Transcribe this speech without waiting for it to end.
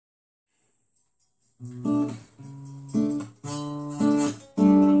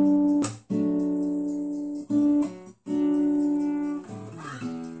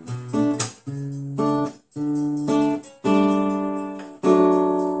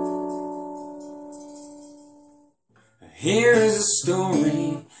Here's a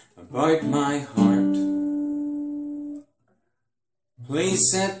story about my heart.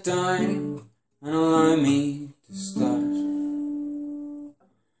 Please sit down and allow me to start.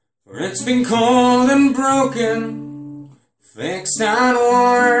 For it's been cold and broken, fixed and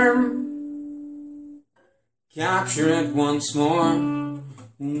warm. Capture it once more,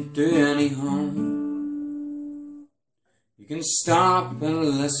 won't do any harm. You can stop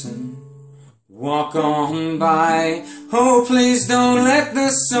and listen, walk on by. Oh, please don't let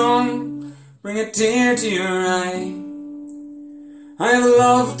this song bring a tear to your eye. I have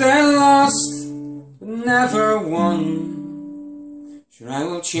loved and lost, but never won. Sure, I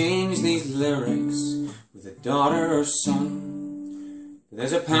will change these lyrics with a daughter or son. But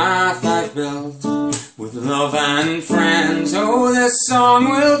there's a path I've built with love and friends. Oh, this song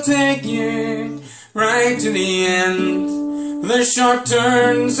will take you right to the end. There's sharp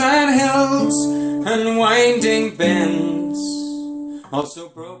turns and hills and winding bends, also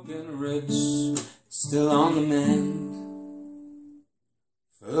broken roots still on the mend.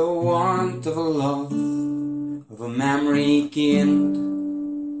 For the warmth of a love, of a memory gained,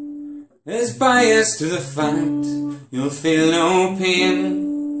 is biased to the fact you'll feel no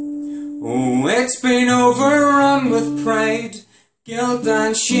pain. Oh, it's been overrun with pride, guilt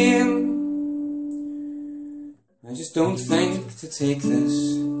and shame. I just don't think to take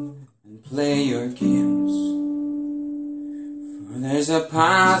this and play your games. For there's a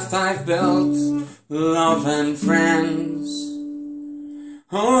path I've built, love and friends.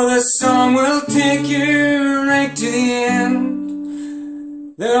 Oh, this song will take you right to the end.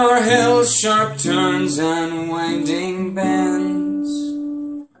 There are hills, sharp turns and winding bends.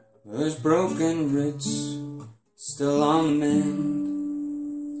 There's broken roots still on the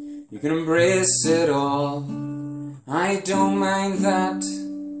mend. You can embrace it all, I don't mind that.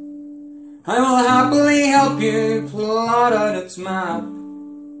 I will happily help you plot out its map.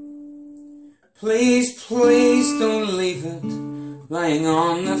 Please, please don't leave it lying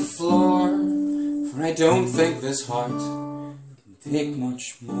on the floor, for I don't think this heart can take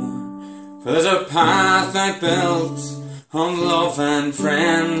much more. For there's a path I built on love and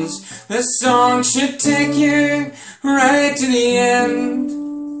friends. This song should take you right to the end.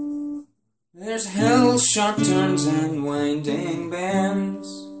 There's hills, sharp turns and winding bends.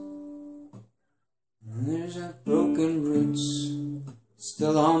 And there's a broken roots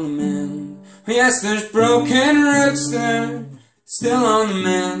still on the mend. Oh, yes, there's broken roots there, still on the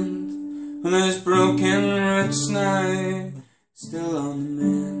mend. And there's broken roots now, still on the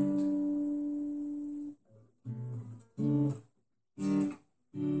mend.